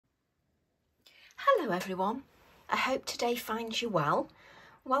Hello everyone, I hope today finds you well.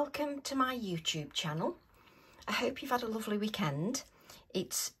 Welcome to my YouTube channel. I hope you've had a lovely weekend.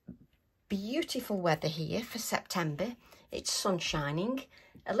 It's beautiful weather here for September. It's sun shining,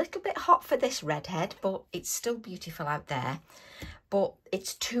 a little bit hot for this redhead, but it's still beautiful out there. But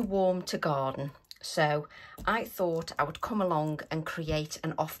it's too warm to garden, so I thought I would come along and create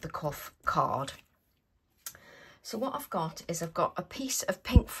an off-the-cuff card. So what I've got is I've got a piece of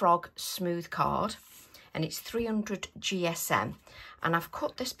Pink Frog smooth card, and it's 300 GSM, and I've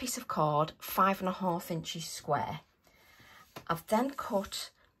cut this piece of card 5.5 inches square. I've then cut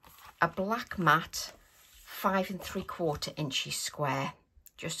a black mat 5 3/4 inches square,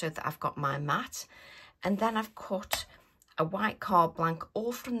 just so that I've got my mat, and then I've cut a white card blank,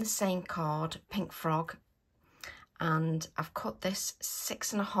 all from the same card, Pink Frog, and I've cut this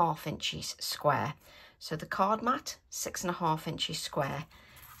 6.5 inches square. So the card mat, 6.5 inches square.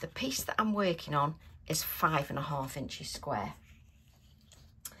 The piece that I'm working on is 5.5 inches square.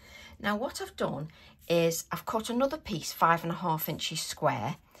 Now what I've done is I've cut another piece 5.5 inches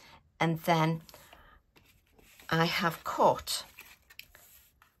square, and then I have cut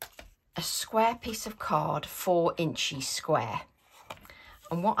a square piece of card 4 inches square.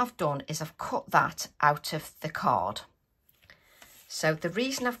 And what I've done is I've cut that out of the card. So the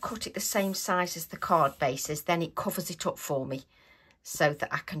reason I've cut it the same size as the card base is then it covers it up for me so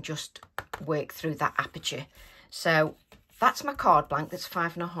that I can just work through that aperture. So that's my card blank, that's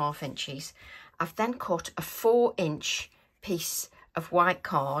 5.5 inches. I've then cut a 4-inch piece of white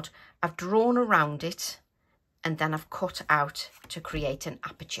card. I've drawn around it and then I've cut out to create an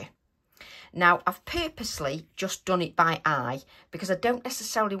aperture. Now I've purposely just done it by eye because I don't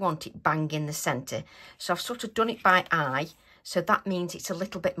necessarily want it bang in the centre. So I've sort of done it by eye. So that means it's a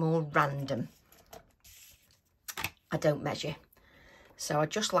little bit more random. I don't measure. So I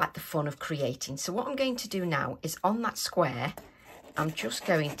just like the fun of creating. So what I'm going to do now is on that square, I'm just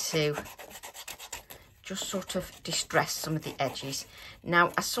going to just sort of distress some of the edges.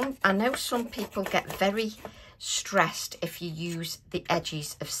 Now, I know some people get very stressed if you use the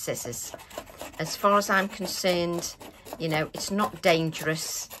edges of scissors. As far as I'm concerned, you know, it's not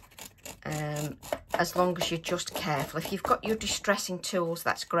dangerous. As long as you're just careful. If you've got your distressing tools,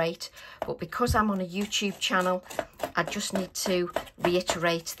 that's great, but because I'm on a YouTube channel, I just need to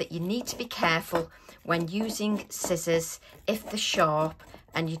reiterate that you need to be careful when using scissors if they're sharp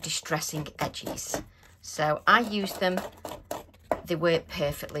and you're distressing edges. So I use them, they work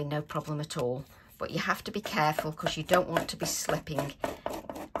perfectly, no problem at all, but you have to be careful because you don't want to be slipping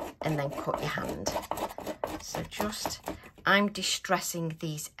and then cut your hand. So I'm distressing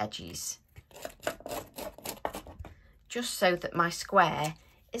these edges just so that my square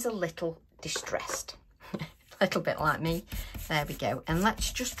is a little distressed. A little bit like me. There we go. And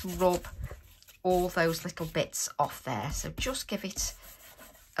let's just rub all those little bits off there. So just give it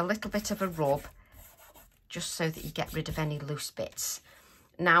a little bit of a rub just so that you get rid of any loose bits.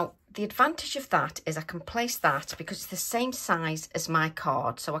 Now, the advantage of that is I can place that, because it's the same size as my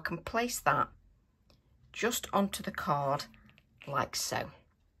card, so I can place that just onto the card like so.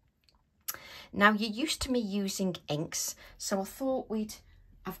 Now, you're used to me using inks, so I thought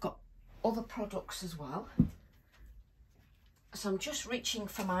I've got other products as well. So I'm just reaching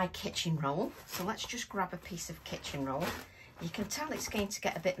for my kitchen roll. So let's just grab a piece of kitchen roll. You can tell it's going to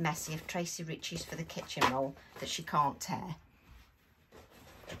get a bit messy if Tracy reaches for the kitchen roll that she can't tear.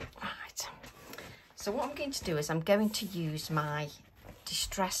 Right. So what I'm going to do is I'm going to use my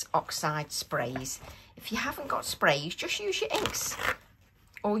Distress Oxide sprays. If you haven't got sprays, just use your inks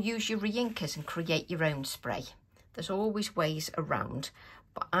or use your re-inkers and create your own spray. There's always ways around,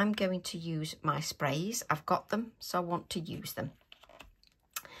 but I'm going to use my sprays. I've got them, so I want to use them.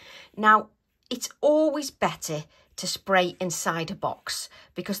 Now, it's always better to spray inside a box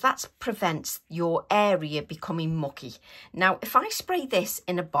because that prevents your area becoming mucky. Now, if I spray this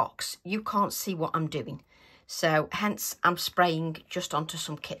in a box, you can't see what I'm doing. So hence I'm spraying just onto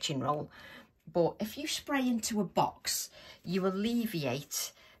some kitchen roll. But if you spray into a box, you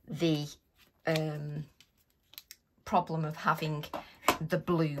alleviate the problem of having the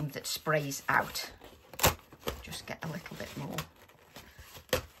bloom that sprays out. Just get a little bit more.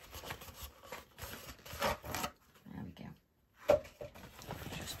 There we go.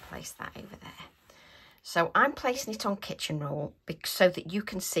 Just place that over there. So I'm placing it on kitchen roll so that you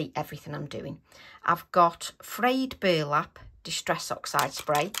can see everything I'm doing. I've got frayed burlap Distress Oxide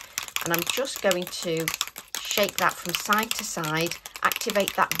spray, and I'm just going to shake that from side to side,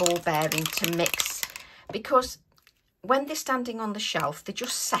 activate that ball bearing to mix, because when they're standing on the shelf, they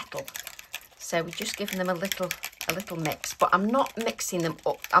just settle. So we're just giving them a little a little mix, but I'm not mixing them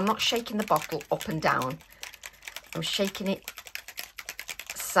up. I'm not shaking the bottle up and down. I'm shaking it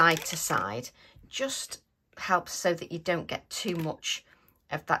side to side. Just helps so that you don't get too much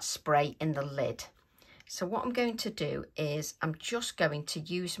of that spray in the lid. So what I'm going to do is I'm just going to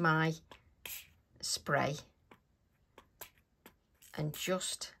use my spray and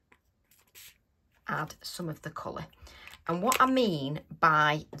just add some of the colour. And what I mean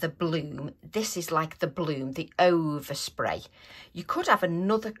by the bloom, this is like the bloom, the overspray. You could have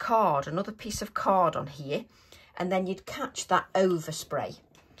another card, another piece of card on here, and then you'd catch that overspray.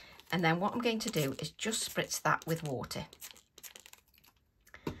 And then what I'm going to do is just spritz that with water.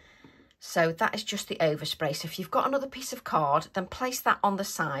 So that is just the overspray. So if you've got another piece of card, then place that on the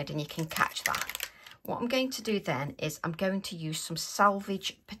side and you can catch that. What I'm going to do then is I'm going to use some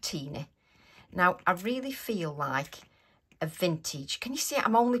Salvage Patina. Now, I really feel like a vintage. Can you see it?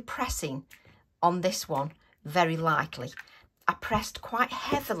 I'm only pressing on this one very lightly. I pressed quite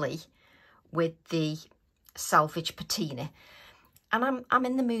heavily with the Salvage Patina. And I'm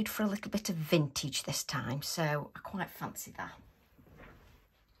in the mood for a little bit of vintage this time, so I quite fancy that.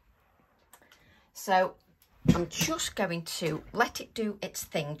 So I'm just going to let it do its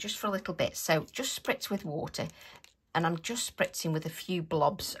thing just for a little bit. So just spritz with water, and I'm just spritzing with a few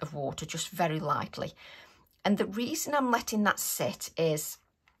blobs of water, just very lightly. And the reason I'm letting that sit is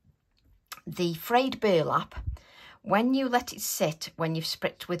the frayed burlap, when you let it sit, when you've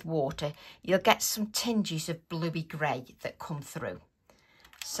spritzed with water, you'll get some tinges of bluey grey that come through.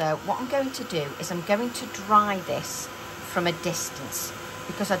 So what I'm going to do is I'm going to dry this from a distance,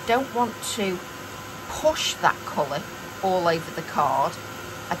 because I don't want to push that colour all over the card.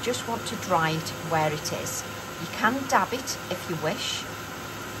 I just want to dry it where it is. You can dab it if you wish,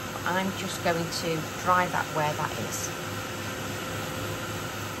 but I'm just going to dry that where that is.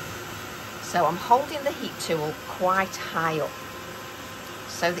 So I'm holding the heat tool quite high up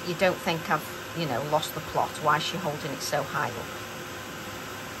so that you don't think I've, you know, lost the plot. Why is she holding it so high up?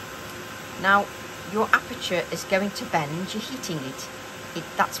 Now, your aperture is going to bend. You're heating it.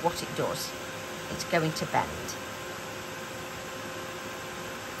 That's what it does. It's going to bend.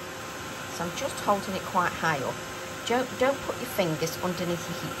 So I'm just holding it quite high up. Don't put your fingers underneath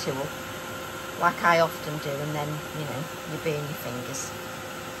your heat tool like I often do, and then, you know, you burn your fingers.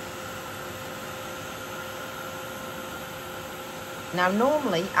 Now,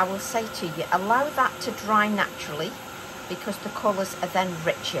 normally I will say to you, allow that to dry naturally, because the colours are then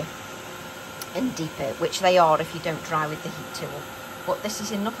richer and deeper, which they are if you don't dry with the heat tool. But this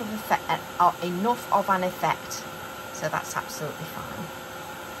is enough of an effect, so that's absolutely fine.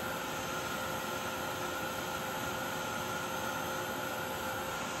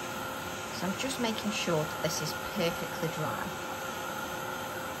 So I'm just making sure that this is perfectly dry.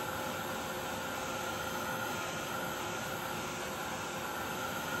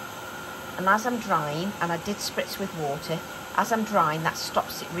 And as I'm drying, and I did spritz with water, as I'm drying, that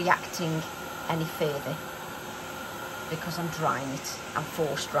stops it reacting any further, because I'm drying it, I'm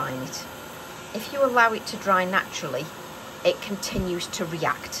force drying it. If you allow it to dry naturally, it continues to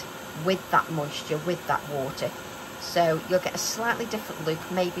react with that moisture, with that water. So you'll get a slightly different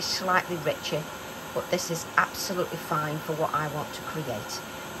look, maybe slightly richer, but this is absolutely fine for what I want to create.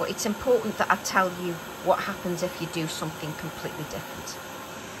 But it's important that I tell you what happens if you do something completely different.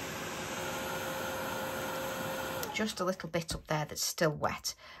 Just a little bit up there that's still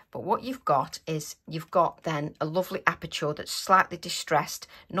wet, but what you've got is you've got then a lovely aperture that's slightly distressed,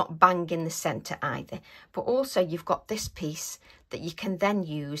 not bang in the centre either, but also you've got this piece that you can then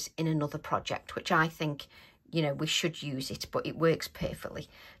use in another project, which I think, you know, we should use it, but it works perfectly.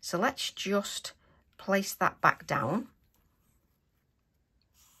 So let's just place that back down,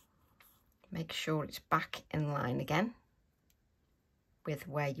 make sure it's back in line again with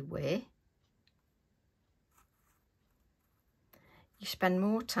where you were. You spend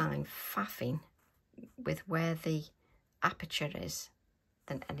more time faffing with where the aperture is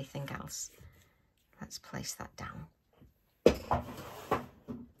than anything else. Let's place that down.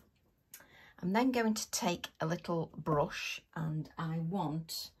 I'm then going to take a little brush, and I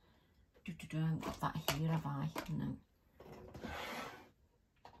want, I haven't got that here, have I? No.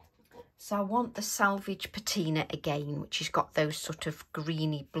 So I want the Salvage Patina again, which has got those sort of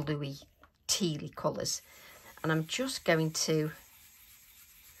greeny, bluey, tealy colours. And I'm just going to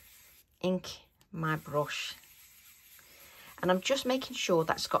ink my brush, and I'm just making sure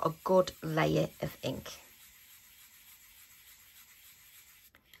that's got a good layer of ink.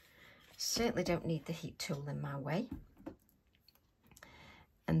 Certainly don't need the heat tool in my way.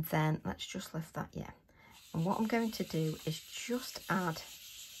 And then let's just lift that, yeah. And what I'm going to do is just add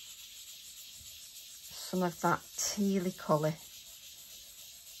some of that tealy colour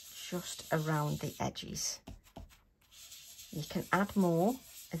just around the edges. You can add more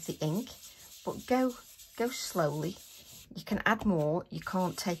of the ink, but go slowly. You can add more, you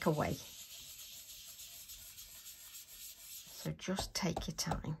can't take away. So just take your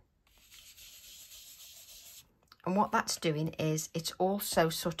time. And what that's doing is it's also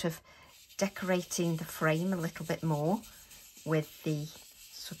sort of decorating the frame a little bit more with the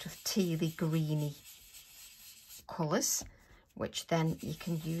sort of tealy greeny colours, which then you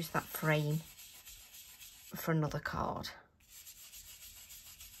can use that frame for another card.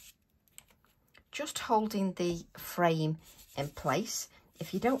 Just holding the frame in place.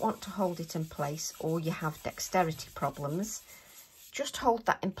 If you don't want to hold it in place or you have dexterity problems, just hold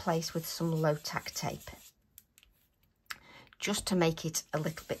that in place with some low tack tape, just to make it a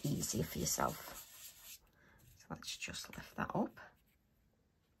little bit easier for yourself. So let's just lift that up.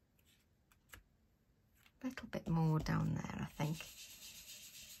 A little bit more down there, I think.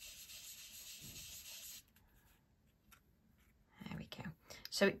 There we go.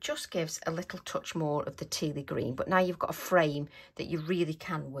 So it just gives a little touch more of the tealy green, but now you've got a frame that you really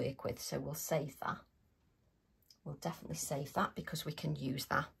can work with, so we'll save that. We'll definitely save that because we can use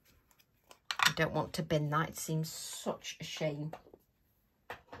that. I don't want to bin that, it seems such a shame.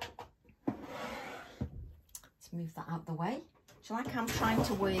 Let's move that out of the way. So like I'm trying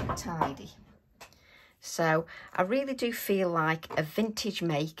to work tidy. So I really do feel like a vintage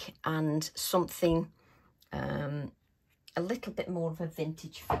make and something a little bit more of a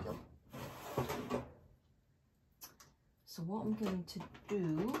vintage feel. So what I'm going to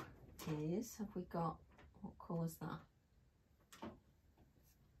do is, have we got, what colour is that?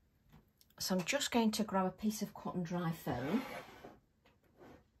 So I'm just going to grab a piece of cotton dry foam.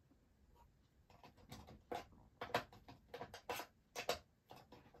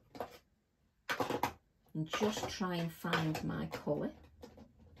 And just try and find my colour,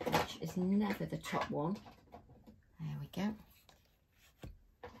 which is never the top one. There we go.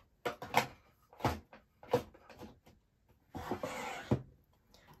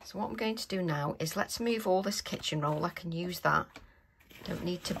 So what I'm going to do now is let's move all this kitchen roll. I can use that. Don't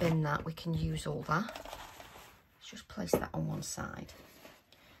need to bin that. We can use all that. Let's just place that on one side.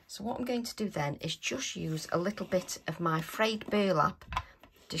 So what I'm going to do then is just use a little bit of my frayed burlap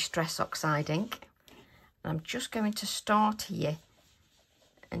Distress Oxide ink. And I'm just going to start here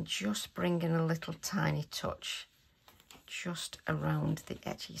and just bring in a little tiny touch just around the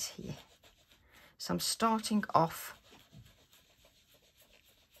edges here. So I'm starting off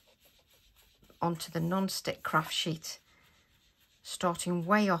onto the non-stick craft sheet, starting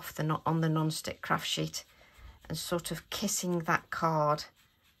way off on the non-stick craft sheet and sort of kissing that card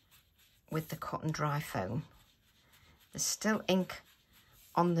with the cotton dry foam. There's still ink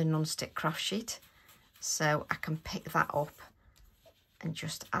on the non-stick craft sheet, so I can pick that up and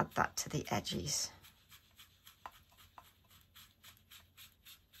just add that to the edges.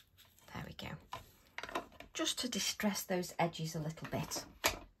 There we go. Just to distress those edges a little bit.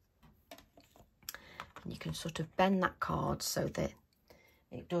 And you can sort of bend that card so that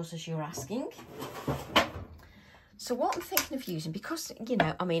it does as you're asking. So what I'm thinking of using, because, you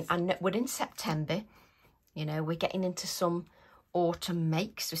know, I mean, we're in September, you know, we're getting into some autumn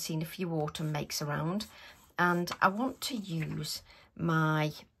makes. We've seen a few autumn makes around. And I want to use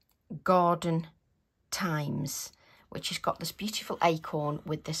my Garden Times, which has got this beautiful acorn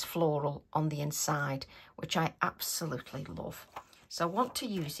with this floral on the inside, which I absolutely love. So I want to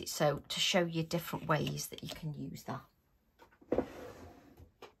use it so to show you different ways that you can use that.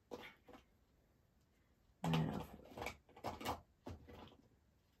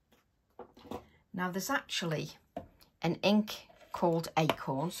 Now there's actually an ink called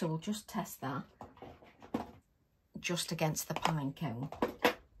Acorn, so we'll just test that just against the pine cone.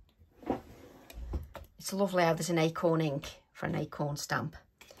 It's lovely how there's an acorn ink for an acorn stamp.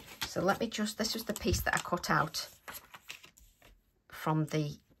 So let me just, this was the piece that I cut out from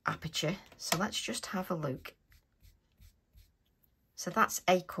the aperture. So let's just have a look. So that's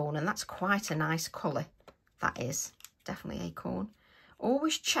acorn, and that's quite a nice colour. That is definitely acorn.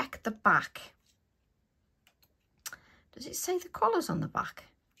 Always check the back. Does it say the colours on the back?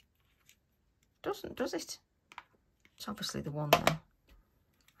 Doesn't, does it? It's obviously the one then.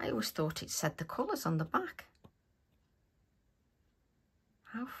 I always thought it said the colours on the back.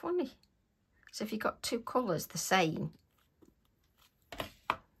 How funny. So if you've got two colours the same.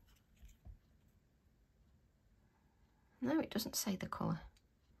 No, it doesn't say the colour.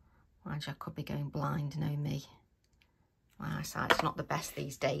 Mind you, I could be going blind, know me. My eyesight's not the best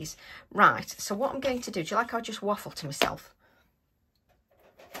these days. Right, so what I'm going to do, do you like how I just waffle to myself?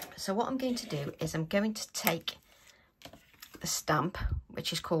 So what I'm going to do is I'm going to take the stamp,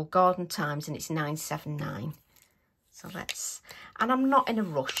 which is called Garden Times, and it's 979. So let's, and I'm not in a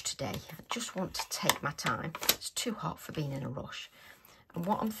rush today. I just want to take my time. It's too hot for being in a rush. And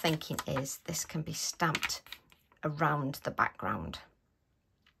what I'm thinking is this can be stamped around the background,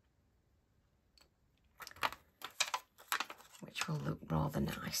 which will look rather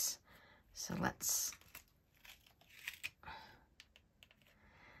nice. So let's,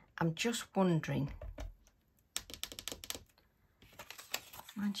 I'm just wondering,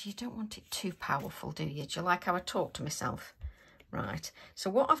 mind you don't want it too powerful, do you? Do you like how I talk to myself? Right, so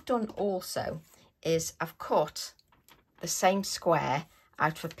what I've done also is I've cut the same square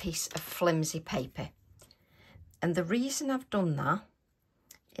out of a piece of flimsy paper. And the reason I've done that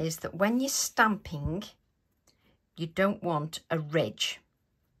is that when you're stamping, you don't want a ridge.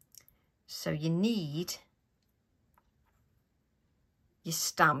 So you need your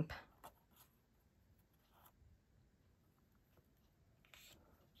stamp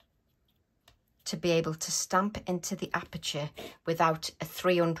to be able to stamp into the aperture without a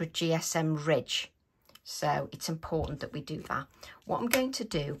 300 GSM ridge. So it's important that we do that. What I'm going to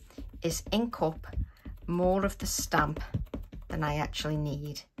do is ink up more of the stamp than I actually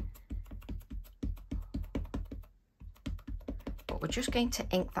need. But we're just going to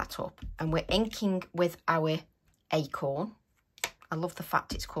ink that up, and we're inking with our acorn. I love the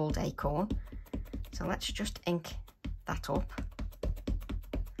fact it's called acorn. So let's just ink that up.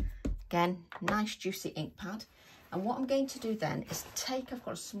 Again, nice juicy ink pad. And what I'm going to do then is take, I've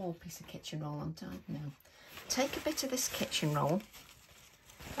got a small piece of kitchen roll, haven't I? No. Take a bit of this kitchen roll,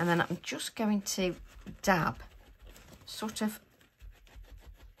 and then I'm just going to dab sort of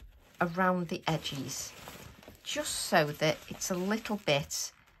around the edges, just so that it's a little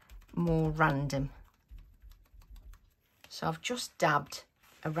bit more random. So I've just dabbed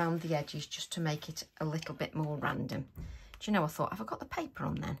around the edges just to make it a little bit more random. Do you know, I thought, have I got the paper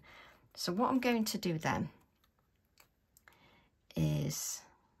on then? So what I'm going to do then is,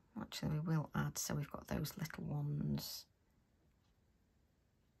 actually we will add, so we've got those little ones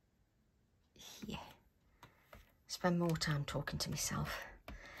here. Spend more time talking to myself.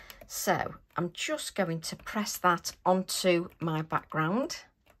 So I'm just going to press that onto my background,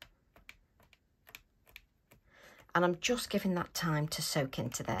 and I'm just giving that time to soak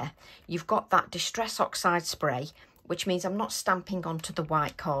into there. You've got that Distress Oxide spray, which means I'm not stamping onto the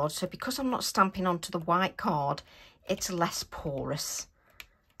white card. So because I'm not stamping onto the white card, it's less porous.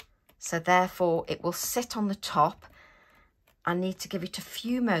 So therefore it will sit on the top. I need to give it a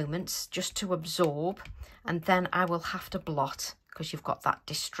few moments just to absorb, and then I will have to blot, because you've got that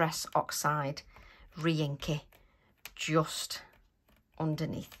Distress Oxide re-inky just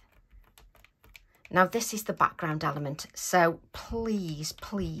underneath. Now this is the background element, so please,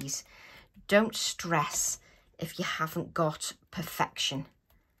 please don't stress if you haven't got perfection.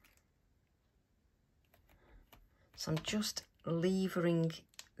 So I'm just levering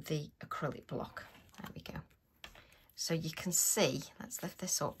the acrylic block. There we go. So you can see, let's lift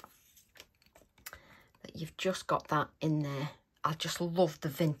this up, that you've just got that in there. I just love the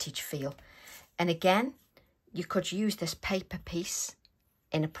vintage feel. And again, you could use this paper piece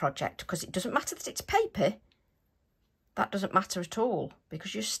in a project, because it doesn't matter that it's paper. That doesn't matter at all,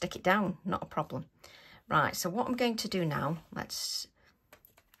 because you just stick it down, not a problem. Right, so what I'm going to do now,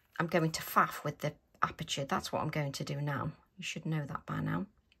 I'm going to faff with the aperture. That's what I'm going to do now. You should know that by now.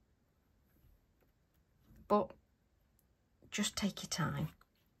 But just take your time.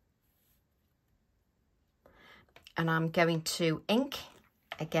 And I'm going to ink,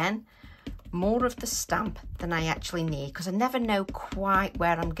 again, more of the stamp than I actually need, because I never know quite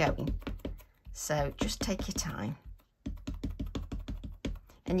where I'm going. So just take your time.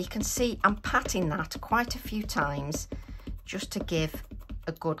 And you can see I'm patting that quite a few times just to give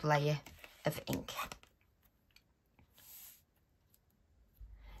a good layer of ink.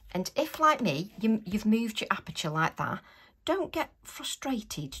 And if, like me, you've moved your aperture like that, don't get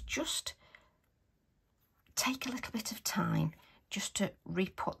frustrated. Just take a little bit of time just to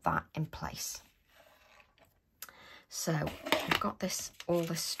re-put that in place. So we've got all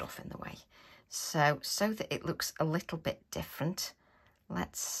this stuff in the way. So that it looks a little bit different,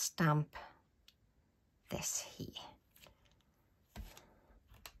 let's stamp this here.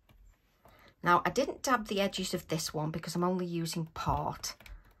 Now, I didn't dab the edges of this one because I'm only using part.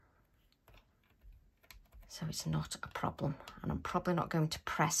 So it's not a problem. And I'm probably not going to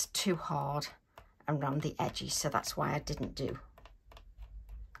press too hard around the edges. So that's why I didn't do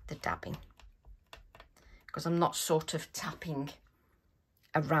the dabbing. Because I'm not sort of tapping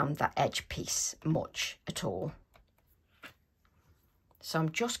around that edge piece much at all. So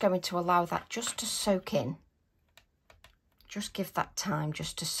I'm just going to allow that just to soak in. Just give that time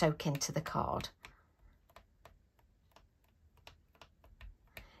just to soak into the card.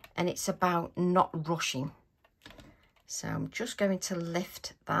 And it's about not rushing. So I'm just going to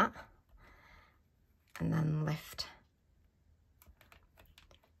lift that and then lift.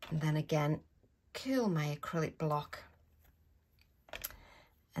 And then again, curl my acrylic block.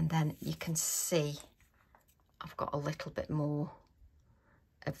 And then you can see I've got a little bit more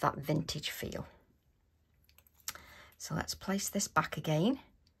of that vintage feel. So let's place this back again.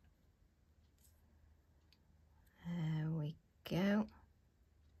 There we go.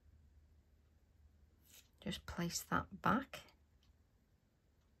 Just place that back.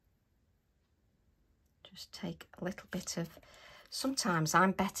 Just take a little bit of, sometimes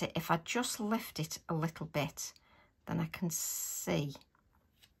I'm better if I just lift it a little bit, then I can see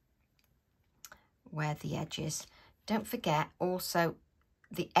where the edge is. Don't forget also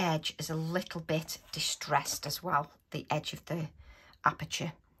the edge is a little bit distressed as well, the edge of the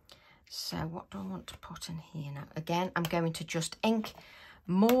aperture. So what do I want to put in here now? Again, I'm going to just ink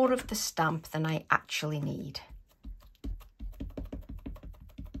more of the stamp than I actually need.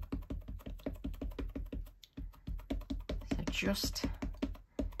 So just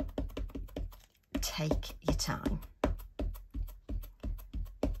take your time.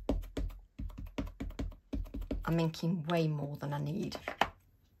 I'm inking way more than I need.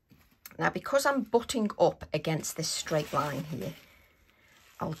 Now, because I'm butting up against this straight line here,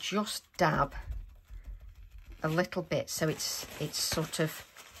 I'll just dab a little bit so it's sort of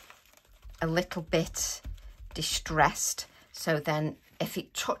a little bit distressed. So then if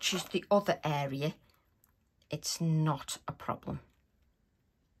it touches the other area, it's not a problem.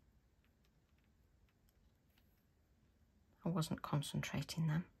 I wasn't concentrating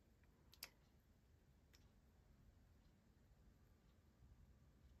then.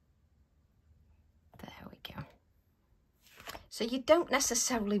 There we go. So you don't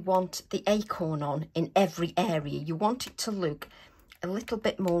necessarily want the acorn on in every area. You want it to look a little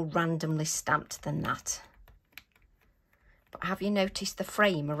bit more randomly stamped than that. But have you noticed the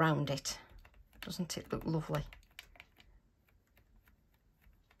frame around it? Doesn't it look lovely?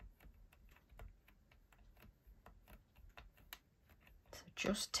 So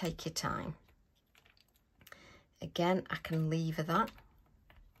just take your time. Again, I can lever that.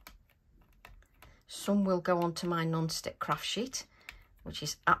 Some will go onto my non-stick craft sheet, which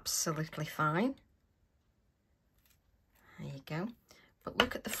is absolutely fine. There you go. But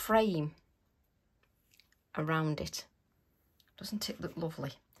look at the frame around it. Doesn't it look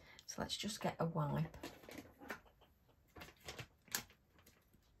lovely? So let's just get a wipe.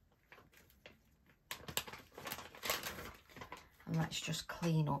 And let's just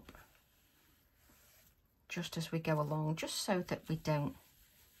clean up just as we go along, just so that we don't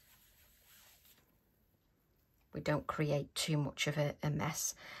create too much of a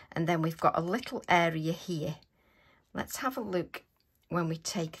mess. And then we've got a little area here. Let's have a look when we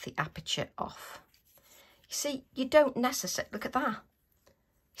take the aperture off. You see, you don't necessarily, look at that.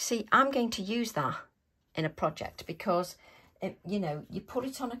 You see, I'm going to use that in a project because, you know, you put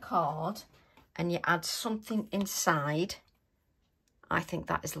it on a card and you add something inside. I think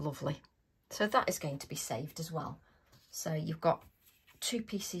that is lovely. So that is going to be saved as well. So you've got 2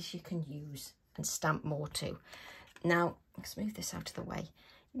 pieces you can use and stamp more too. Now, let's move this out of the way.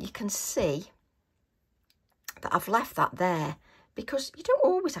 You can see that I've left that there because you don't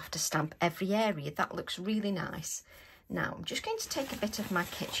always have to stamp every area. That looks really nice. Now, I'm just going to take a bit of my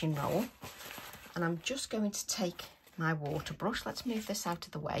kitchen roll and I'm just going to take my water brush. Let's move this out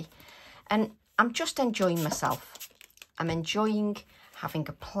of the way. And I'm just enjoying myself. I'm enjoying having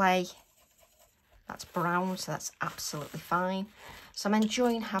a play. That's brown, so that's absolutely fine. So I'm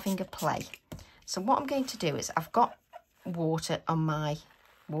enjoying having a play. So what I'm going to do is I've got water on my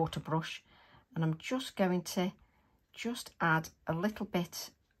water brush and I'm just going to add a little bit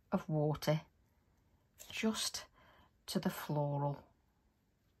of water just to the floral.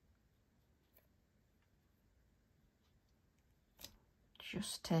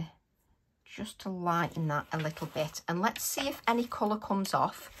 Just to lighten that a little bit. And let's see if any colour comes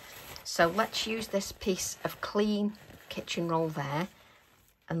off. So let's use this piece of clean kitchen roll there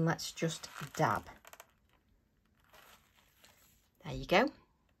and let's just dab. There you go.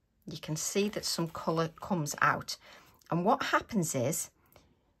 You can see that some colour comes out. And what happens is,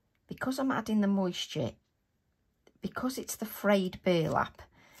 because I'm adding the moisture, because it's the frayed burlap,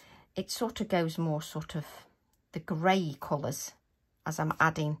 it sort of goes more sort of the grey colours as I'm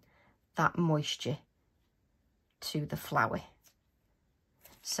adding that moisture to the flower.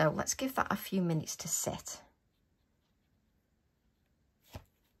 So let's give that a few minutes to sit.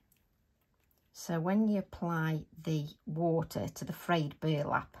 So when you apply the water to the frayed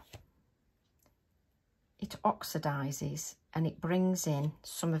burlap, it oxidises and it brings in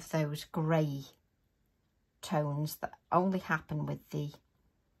some of those grey tones that only happen with the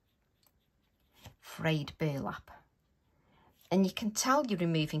frayed burlap. And you can tell you're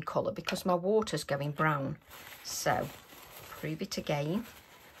removing colour because my water's going brown. So prove it again.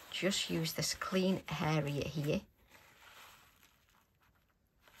 Just use this clean area here.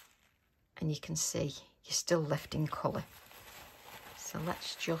 And you can see you're still lifting colour. So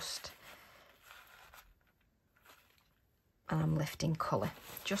let's just... And I'm lifting colour.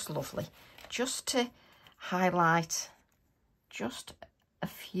 Just lovely. Just to highlight just a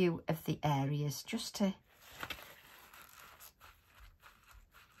few of the areas. Just to...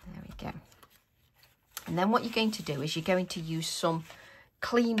 There we go. And then what you're going to do is you're going to use some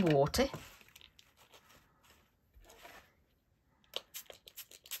clean water.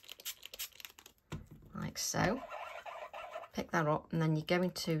 Like so. Pick that up and then you're going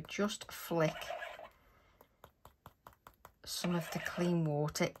to just flick some of the clean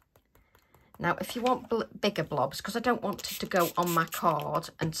water. Now if you want bigger blobs, because I don't want it to go on my card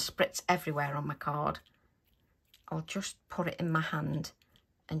and spritz everywhere on my card, I'll just put it in my hand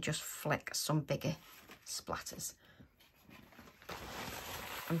and just flick some bigger splatters.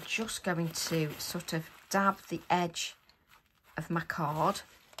 I'm just going to sort of dab the edge of my card,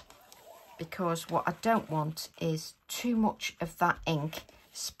 because what I don't want is too much of that ink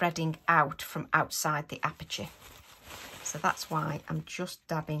spreading out from outside the aperture. So that's why I'm just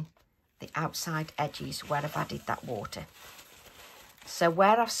dabbing the outside edges where I've added that water. So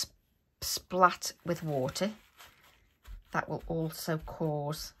where I've splat with water, that will also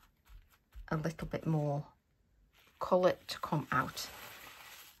cause a little bit more colour to come out.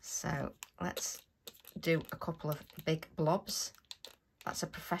 So let's do a couple of big blobs. That's a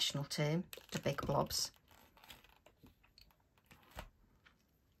professional term, the big blobs.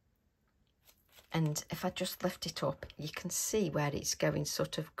 And if I just lift it up, you can see where it's going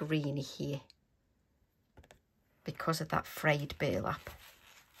sort of greeny here because of that frayed burlap.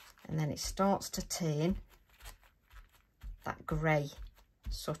 And then it starts to turn that grey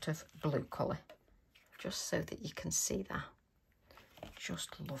sort of blue colour, just so that you can see that.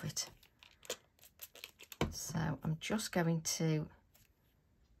 Just love it. So I'm just going to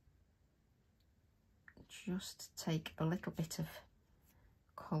just take a little bit of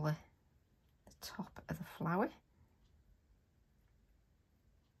colour top of the flower,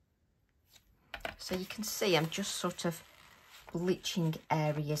 so you can see I'm just sort of bleaching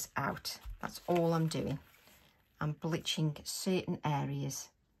areas out. That's all I'm doing. I'm bleaching certain areas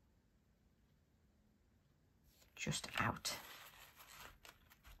just out.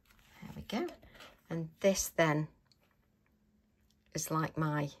 There we go. And this then is like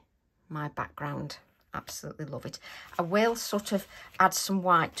my background. Absolutely love it. I will sort of add some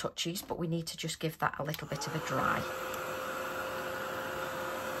white touches, but we need to just give that a little bit of a dry.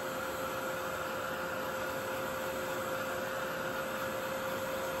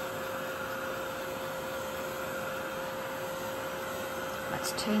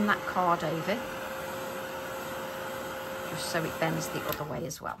 Let's turn that card over, just so it bends the other way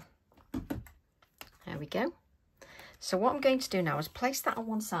as well. There we go. So what I'm going to do now is place that on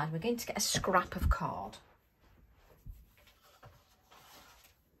one side. We're going to get a scrap of card,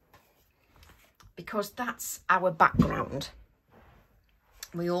 because that's our background.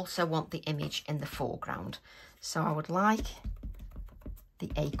 We also want the image in the foreground. So I would like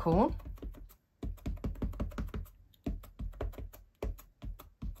the acorn.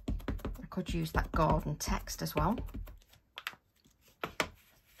 I could use that garden text as well.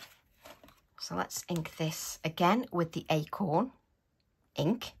 So let's ink this again with the acorn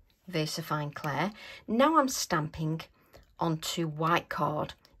ink, VersaFine Clair. Now I'm stamping onto white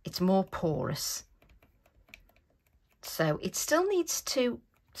card. It's more porous. So it still needs to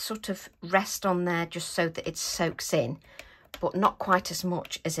sort of rest on there just so that it soaks in, but not quite as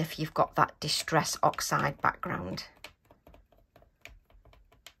much as if you've got that Distress Oxide background.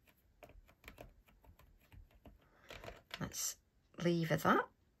 Let's lever that.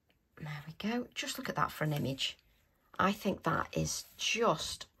 There we go. Just look at that for an image. I think that is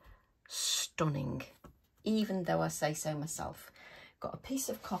just stunning, even though I say so myself. Got a piece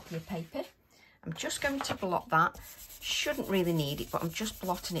of copy paper. I'm just going to blot that. Shouldn't really need it, but I'm just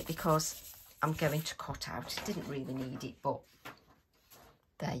blotting it because I'm going to cut out. Didn't really need it, but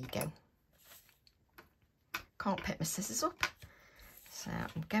there you go. Can't pick my scissors up. So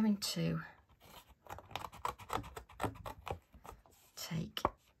I'm going to take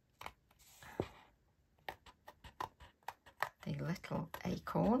the little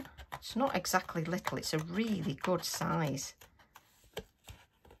acorn, It's not exactly little, it's a really good size.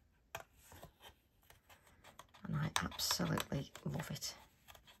 And I absolutely love it.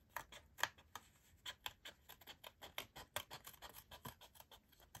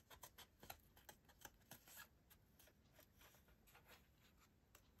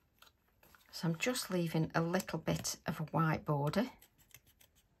 So I'm just leaving a little bit of a white border.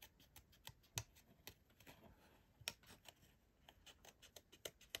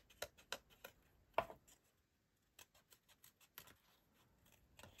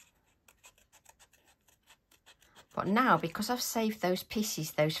 But now, because I've saved those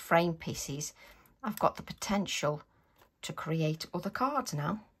pieces, those frame pieces, I've got the potential to create other cards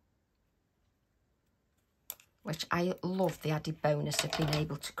now. Which I love the added bonus of being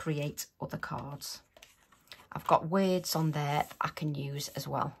able to create other cards. I've got words on there I can use as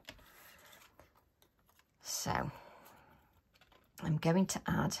well. So I'm going to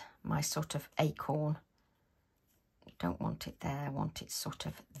add my sort of acorn. Don't want it there, I want it sort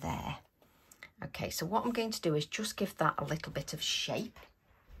of there. Okay, so what I'm going to do is just give that a little bit of shape.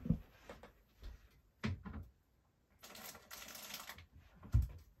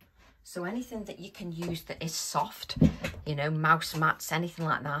 So anything that you can use that is soft, you know, mouse mats, anything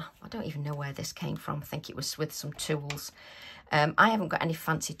like that. I don't even know where this came from. I think it was with some tools. I haven't got any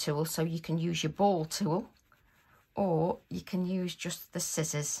fancy tools, so you can use your ball tool or you can use just the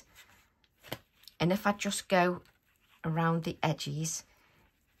scissors. And if I just go around the edges,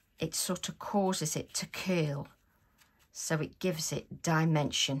 it sort of causes it to curl. So it gives it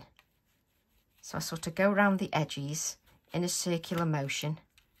dimension. So I sort of go around the edges in a circular motion.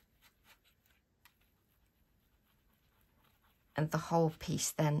 And the whole piece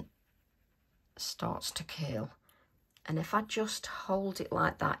then starts to curl. And if I just hold it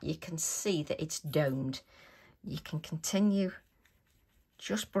like that, you can see that it's domed. You can continue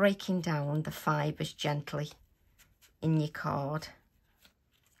just breaking down the fibres gently in your card.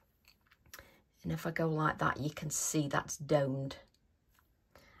 And if I go like that, you can see that's domed.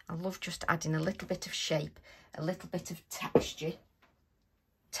 I love just adding a little bit of shape, a little bit of texture.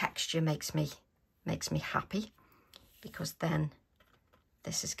 Texture makes me happy. Because then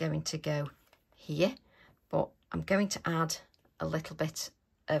this is going to go here, but I'm going to add a little bit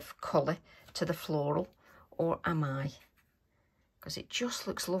of colour to the floral, or am I? Because it just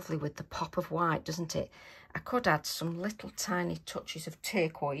looks lovely with the pop of white, doesn't it? I could add some little tiny touches of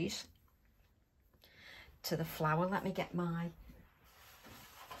turquoise to the flower. Let me get my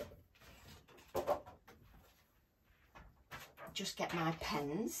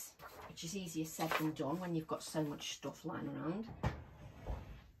pens, which is easier said than done when you've got so much stuff lying around.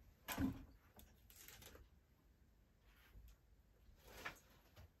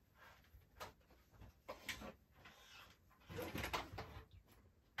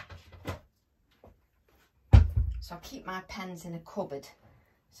 So I keep my pens in a cupboard,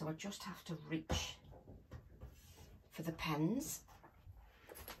 so I just have to reach for the pens.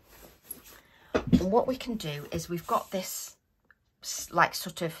 And what we can do is we've got this like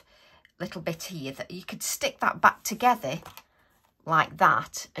sort of little bit here that you could stick that back together like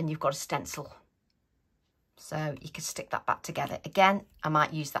that and you've got a stencil. So you could stick that back together. Again, I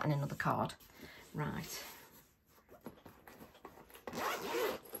might use that in another card. Right.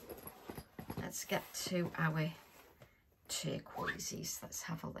 Let's get to our turquoises. Let's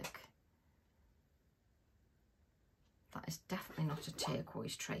have a look. That is definitely not a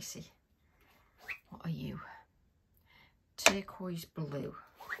turquoise, Tracy. What are you? Turquoise blue.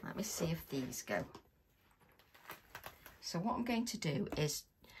 Let me see if these go. So what I'm going to do is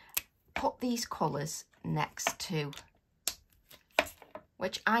put these colours next to,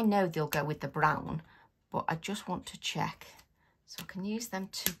 which I know they'll go with the brown, but I just want to check. So I can use them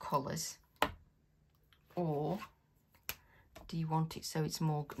two colours, or do you want it so it's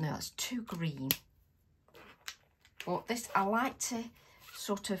more, no, that's too green. But this, I like to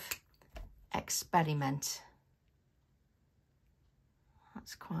sort of experiment.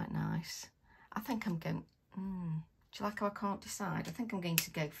 That's quite nice. I think I'm going, do you like how I can't decide? I think I'm going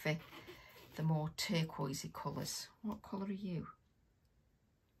to go for the more turquoisey colours. What colour are you?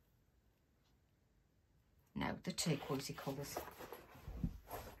 No, the turquoisey colours.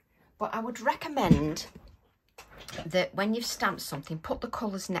 But I would recommend that when you've stamped something, put the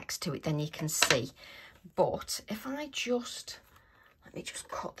colours next to it, then you can see. But if I just, let me just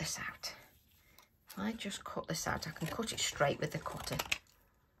cut this out. If I just cut this out, I can cut it straight with the cutter.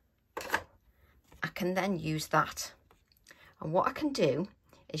 I can then use that. And what I can do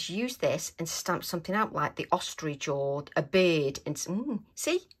is use this and stamp something out like the ostrich or a bird. And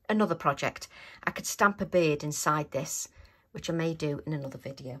see, another project. I could stamp a bird inside this, which I may do in another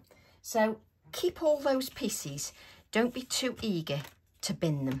video. So keep all those pieces. Don't be too eager to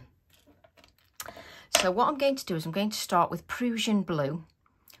bin them. So what I'm going to do is I'm going to start with Prussian blue,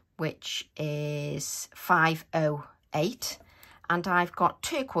 which is 508, and I've got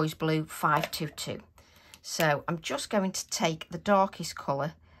turquoise blue 522. So I'm just going to take the darkest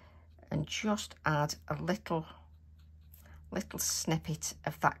colour and just add a little snippet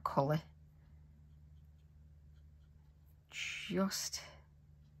of that colour just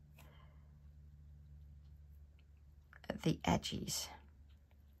at the edges.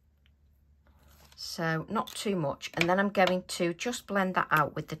 So not too much, and then I'm going to just blend that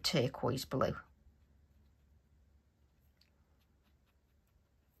out with the turquoise blue.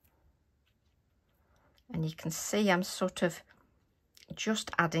 And you can see I'm sort of just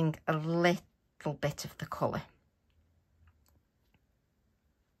adding a little bit of the colour.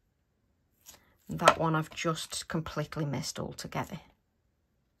 That one I've just completely missed altogether.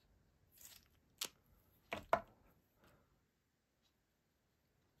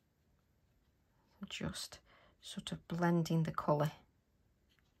 Just sort of blending the colour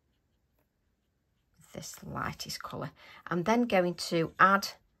with this lightest colour. I'm then going to add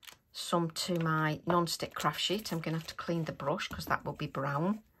some to my non-stick craft sheet. I'm going to have to clean the brush because that will be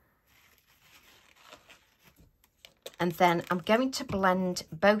brown. And then I'm going to blend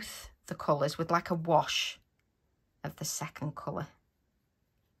both the colours with like a wash of the second colour.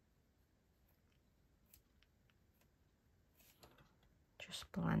 Just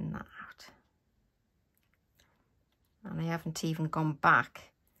blend that out. And I haven't even gone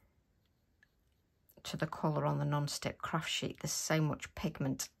back to the colour on the non-stick craft sheet. There's so much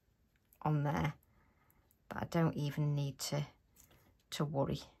pigment on there, but I don't even need to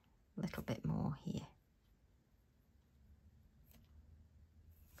worry. A little bit more here.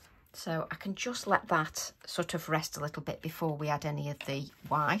 So I can just let that sort of rest a little bit before we add any of the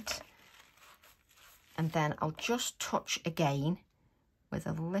white. And then I'll just touch again with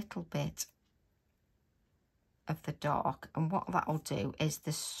a little bit of the dark, and what that'll do is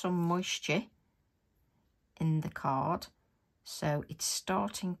there's some moisture in the card, so it's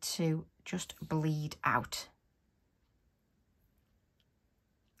starting to just bleed out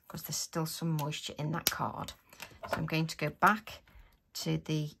because there's still some moisture in that card. So I'm going to go back to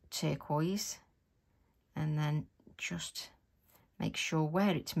the turquoise and then just make sure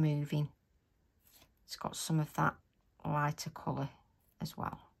where it's moving it's got some of that lighter colour as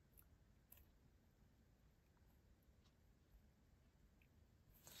well.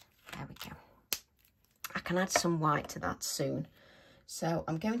 There we go. I can add some white to that soon. So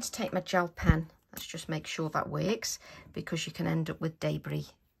I'm going to take my gel pen. Let's just make sure that works, because you can end up with debris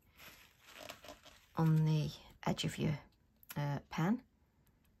on the edge of your pen.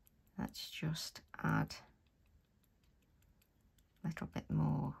 Let's just add a little bit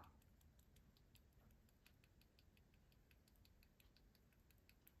more.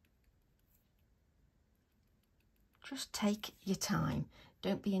 Just take your time.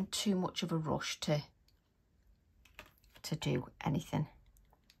 Don't be in too much of a rush to do anything.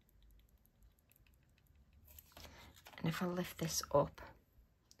 And if I lift this up,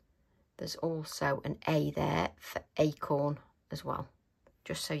 there's also an A there for acorn as well,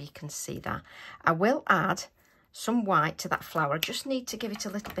 just so you can see that. I will add some white to that flower. I just need to give it a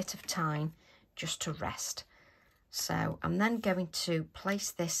little bit of time just to rest. So I'm then going to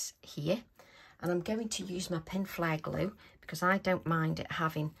place this here, and I'm going to use my pin flare glue because I don't mind it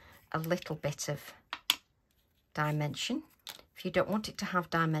having a little bit of dimension. If you don't want it to have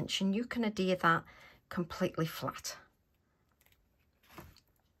dimension, you can adhere that completely flat.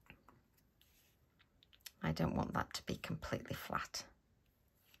 I don't want that to be completely flat.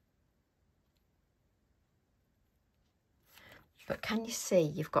 But can you see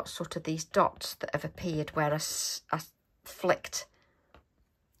you've got sort of these dots that have appeared where I flicked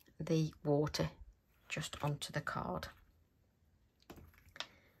the water just onto the card.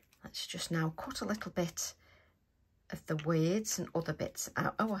 Let's just now cut a little bit of the words and other bits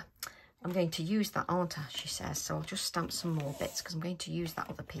out. Oh, I'm going to use that, aren't I? She says. So I'll just stamp some more bits because I'm going to use that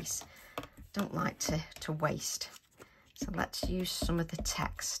other piece. Don't like to waste. So let's use some of the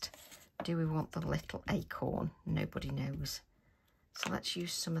text. Do we want the little acorn? Nobody knows. So let's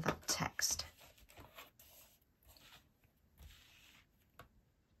use some of that text.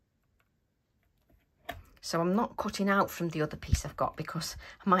 So I'm not cutting out from the other piece I've got because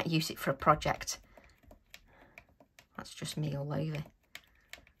I might use it for a project. That's just me all over.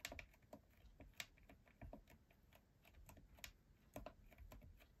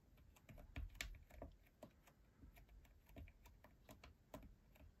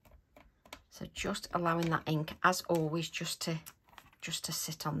 So just allowing that ink, as always, just to just to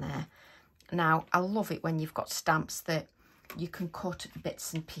sit on there. Now, I love it when you've got stamps that you can cut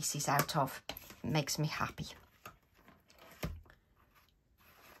bits and pieces out of. It makes me happy.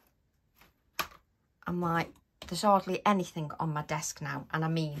 I'm like, there's hardly anything on my desk now, and I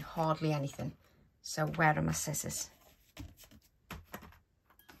mean hardly anything. So where are my scissors?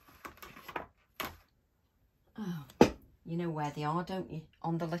 Oh, you know where they are, don't you?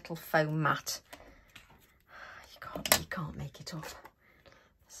 On the little foam mat. You can't make it up.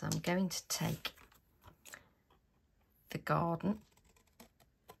 So I'm going to take the garden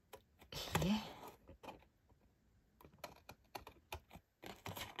here.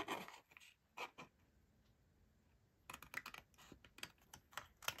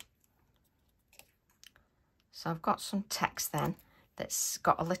 So I've got some text then that's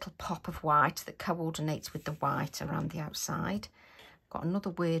got a little pop of white that coordinates with the white around the outside. Got another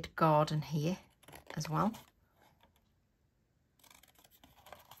word garden here as well.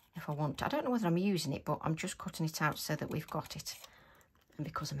 If I want to. I don't know whether I'm using it, but I'm just cutting it out so that we've got it. And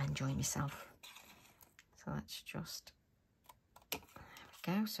because I'm enjoying myself. So let's just, there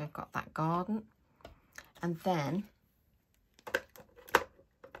we go. So I've got that garden. And then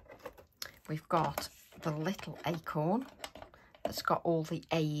we've got the little acorn that's got all the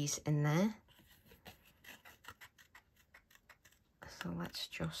A's in there. So let's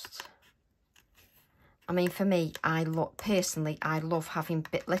just, I mean, for me, personally, I love having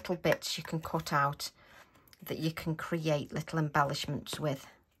little bits you can cut out that you can create little embellishments with,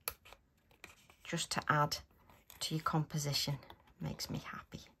 just to add to your composition. Makes me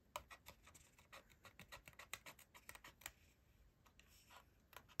happy.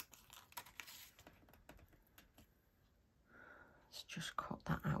 Let's just cut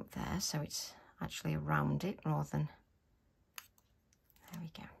that out there so it's actually around it rather than, there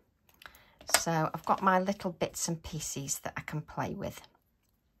we go. So I've got my little bits and pieces that I can play with.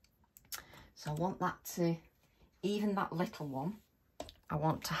 So I want that to, even that little one, I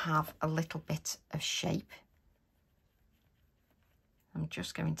want to have a little bit of shape. I'm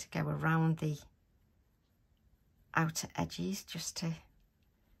just going to go around the outer edges just to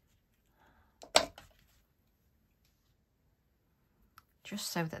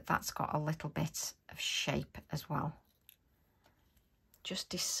so that that's got a little bit of shape as well. Just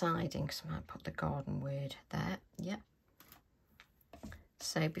deciding, because I might put the garden word there. Yeah.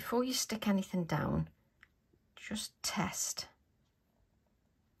 So before you stick anything down, just test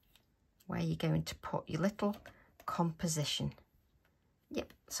where you're going to put your little composition.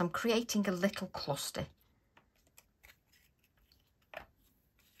 Yep, so I'm creating a little cluster. I'm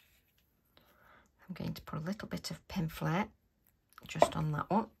going to put a little bit of pin flare just on that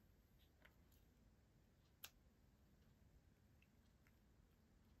one.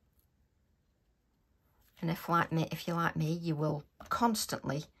 And if you're like me, you will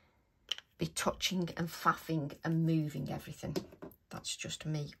constantly be touching and faffing and moving everything. That's just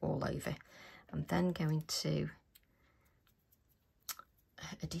me all over. I'm then going to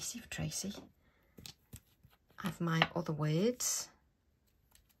adhesive Tracy. I have my other words.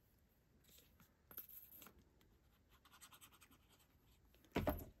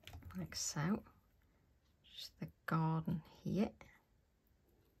 Like so. Just the garden here.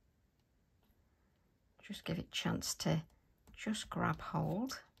 Just give it a chance to just grab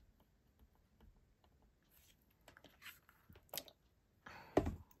hold.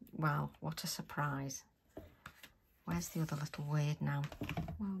 Wow, what a surprise. Where's the other little word now?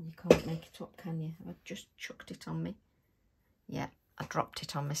 Well, you can't make it up, can you? I just chucked it on me. Yeah, I dropped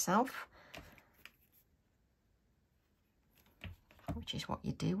it on myself. Which is what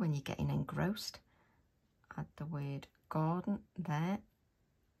you do when you're getting engrossed. Add the word garden there.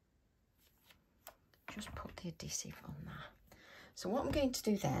 Just put the adhesive on there. So what I'm going to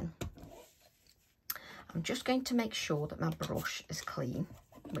do then, I'm just going to make sure that my brush is clean,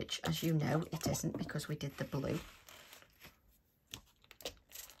 which, as you know, it isn't because we did the blue.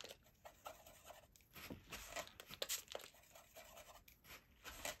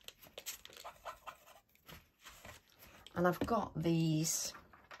 And I've got these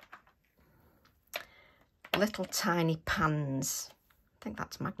little tiny pans. I think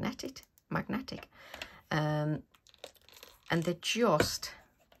that's magnetic. And they're just,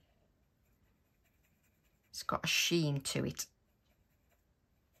 it's got a sheen to it.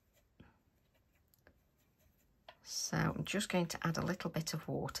 So I'm just going to add a little bit of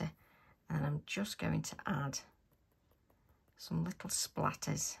water, and I'm just going to add some little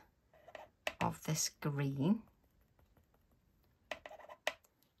splatters of this green,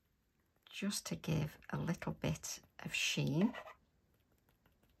 just to give a little bit of sheen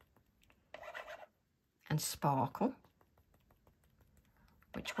and sparkle.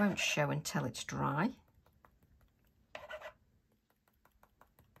 which won't show until it's dry.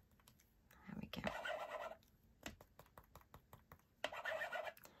 There we go.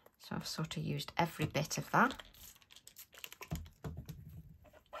 So I've sort of used every bit of that.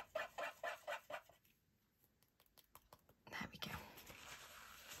 There we go.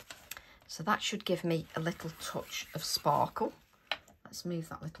 So that should give me a little touch of sparkle. Let's move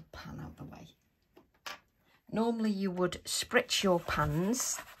that little pan out of the way. Normally you would spritz your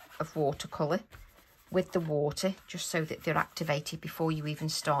pans of watercolour with the water just so that they're activated before you even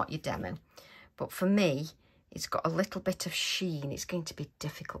start your demo. But for me, it's got a little bit of sheen. It's going to be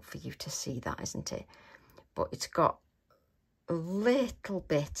difficult for you to see that, isn't it? But it's got a little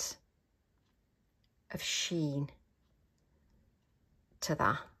bit of sheen to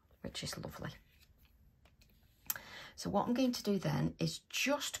that, which is lovely. So what I'm going to do then is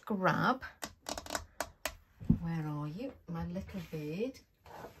just grab, where are you, my little bird.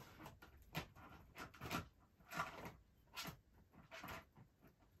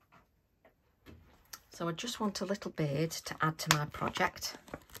 So I just want a little bird to add to my project.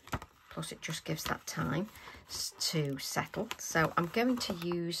 Plus it just gives that time to settle. So I'm going to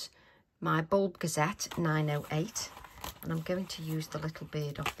use my Bulb Gazette 908 and I'm going to use the little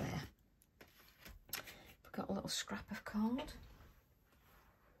bird off there. I've got a little scrap of card.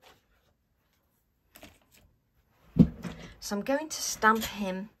 So I'm going to stamp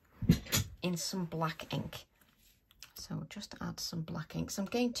him in some black ink. So just add some black ink. So I'm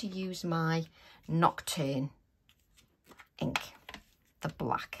going to use my Nocturne ink, the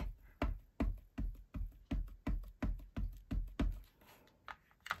black.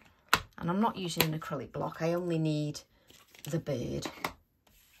 And I'm not using an acrylic block, I only need the bird.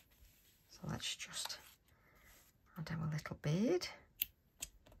 So let's just add our little bird.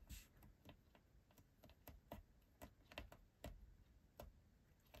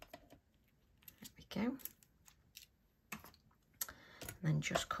 There we go. And then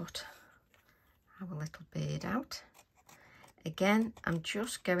just cut our little bird out. Again, I'm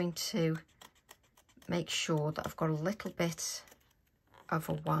just going to make sure that I've got a little bit of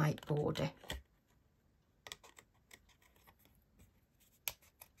a white border.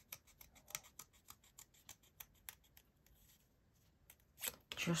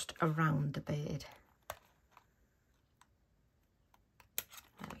 Just around the bird.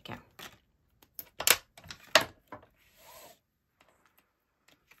 There we go.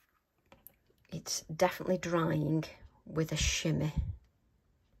 It's definitely drying with a shimmer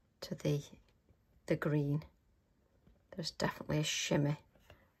to the green. There's definitely a shimmer,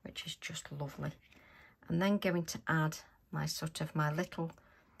 which is just lovely. And then going to add my my little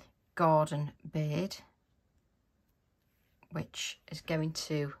garden bird, which is going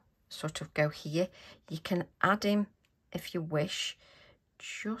to sort of go here. You can add him if you wish.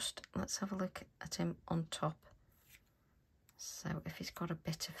 Just let's have a look at him on top. So if he's got a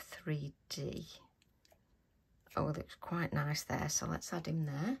bit of 3D, oh, it looks quite nice there. So let's add him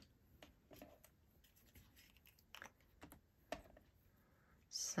there.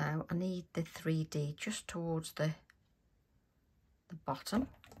 So I need the 3D just towards the bottom,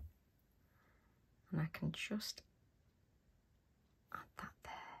 and I can just add that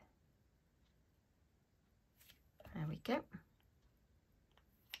there. There we go.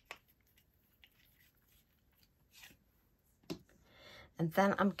 And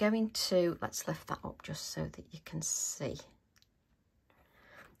then I'm going to, let's lift that up just so that you can see.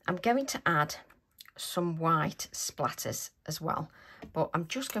 I'm going to add some white splatters as well, but I'm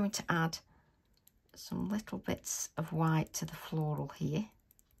just going to add some little bits of white to the floral here.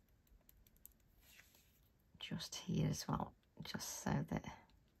 Just here as well, just so that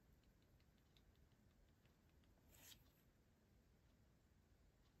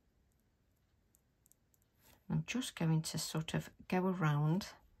I'm just going to sort of go around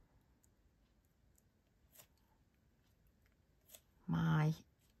my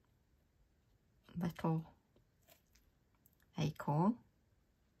little acorn,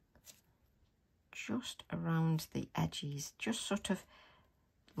 just around the edges, just sort of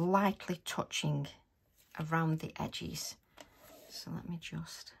lightly touching around the edges. So let me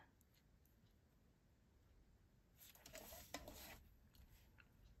just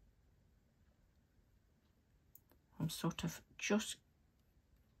I'm sort of just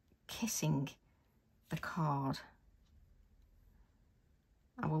kissing the card.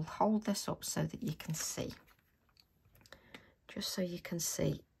 I will hold this up so that you can see. Just so you can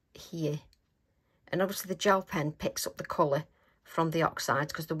see here. And obviously the gel pen picks up the colour from the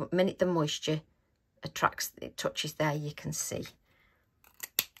oxides, because the minute the moisture attracts, it touches there, you can see.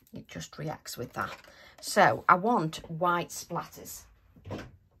 It just reacts with that. So I want white splatters.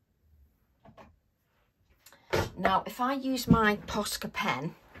 Now, if I use my Posca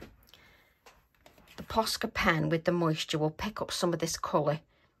pen, the Posca pen with the moisture will pick up some of this colour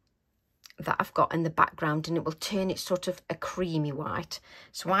that I've got in the background, and it will turn it sort of a creamy white.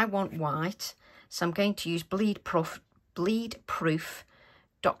 So I want white, so I'm going to use bleed proof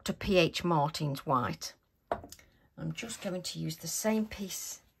Dr. P.H. Martin's white. I'm just going to use the same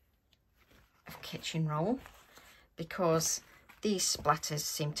piece of kitchen roll because these splatters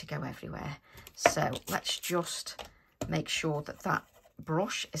seem to go everywhere. So let's just make sure that that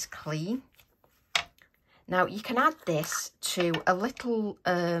brush is clean. Now you can add this to a little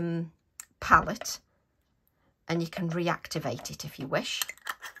palette and you can reactivate it if you wish,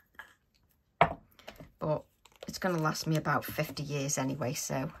 but it's going to last me about 50 years anyway,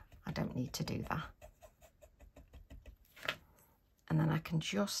 so I don't need to do that. And then I can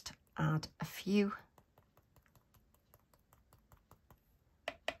just add a few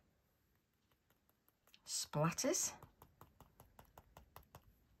splatters.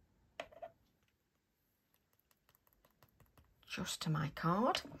 Just to my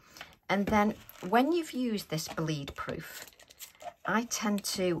card. And then when you've used this bleed proof, I tend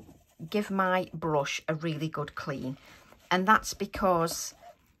to give my brush a really good clean, and that's because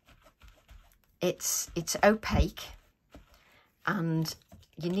it's opaque and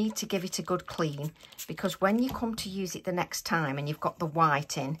you need to give it a good clean, because when you come to use it the next time and you've got the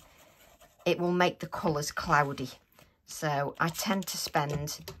white in, it will make the colours cloudy. So I tend to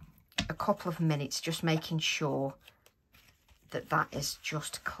spend a couple of minutes just making sure that that is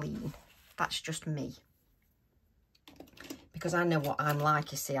just clean. That's just me, because I know what I'm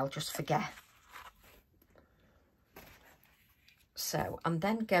like, you see, I'll just forget. So I'm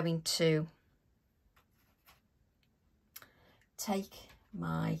then going to take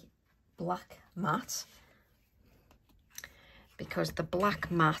my black mat, because the black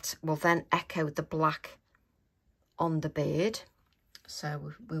mat will then echo the black on the bird.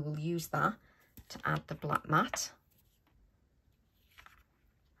 So we will use that to add the black mat.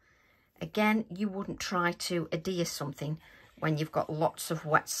 Again, you wouldn't try to adhere something when you've got lots of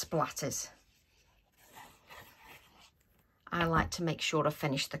wet splatters. I like to make sure I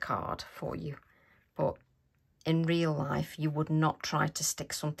finish the card for you, but in real life, you would not try to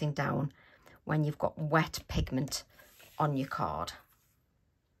stick something down when you've got wet pigment on your card,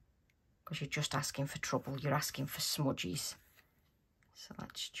 because you're just asking for trouble. You're asking for smudges. So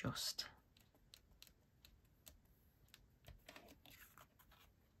let's just...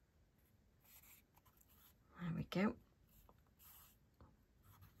 There we go.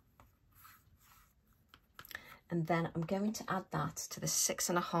 And then I'm going to add that to the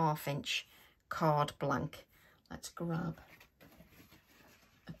 6.5 inch card blank. Let's grab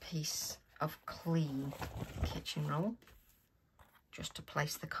a piece of clean kitchen roll just to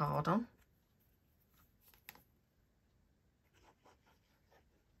place the card on.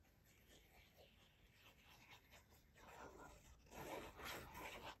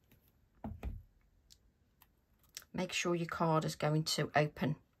 Make sure your card is going to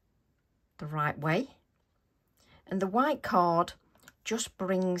open the right way. And the white card just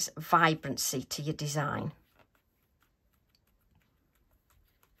brings vibrancy to your design.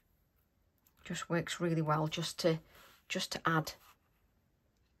 Just works really well just to add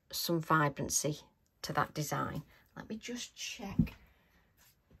some vibrancy to that design. Let me just check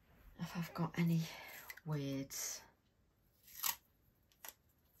if I've got any words.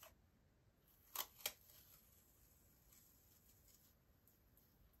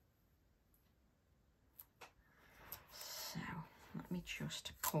 So let me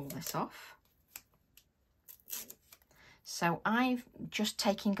just pull this off. So I've just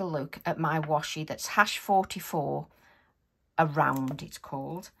taken a look at my washi that's hash 44 around, it's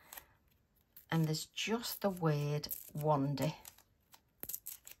called, and there's just the word wander,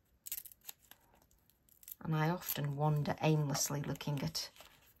 and I often wander aimlessly looking at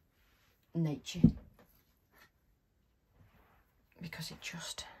nature because it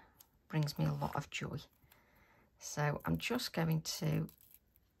just brings me a lot of joy. So I'm just going to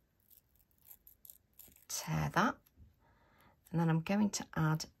tear that, and then I'm going to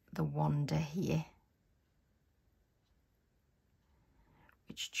add the wander here,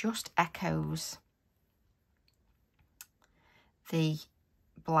 which just echoes the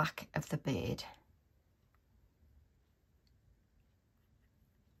black of the bird.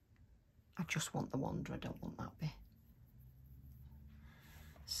 I just want the wander, I don't want that bit.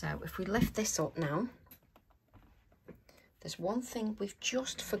 So if we lift this up now, there's one thing we've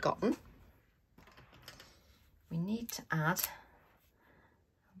just forgotten. We need to add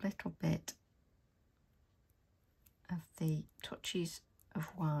a little bit of the touches of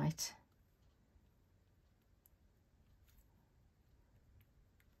white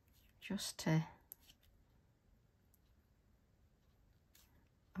just to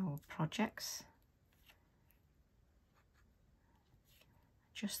our projects.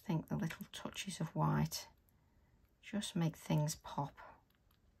 Just think the little touches of white just make things pop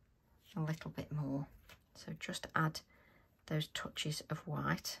a little bit more. So just add those touches of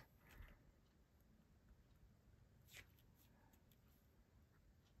white.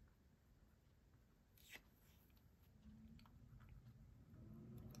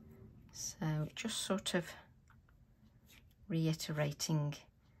 So just sort of reiterating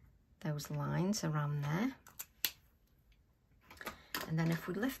those lines around there. And then if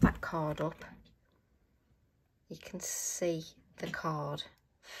we lift that card up, you can see the card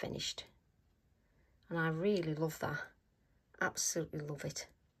finished. And I really love that. Absolutely love it.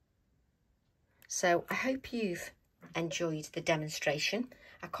 So I hope you've enjoyed the demonstration.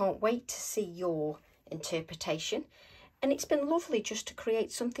 I can't wait to see your interpretation. And it's been lovely just to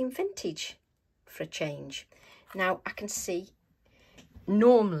create something vintage for a change. Now I can see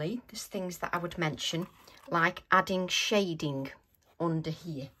normally there's things that I would mention, like adding shading under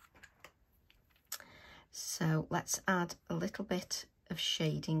here. So let's add a little bit of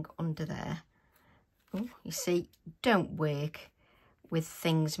shading under there. Oh, you see, don't work with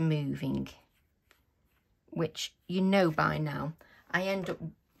things moving, which you know by now. I end up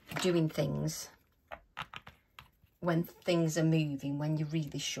doing things when things are moving when you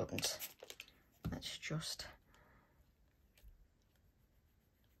really shouldn't. Let's just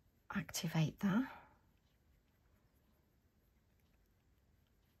activate that.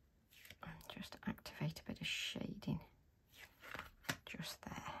 Just activate a bit of shading just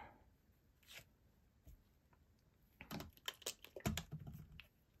there.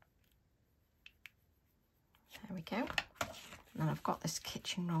 There we go. And then I've got this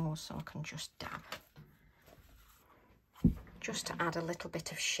kitchen roll, so I can just dab. Just to add a little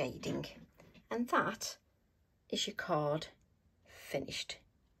bit of shading. And that is your card finished.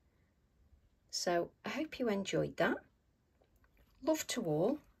 So I hope you enjoyed that. Love to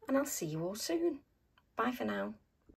all, and I'll see you all soon. Bye for now.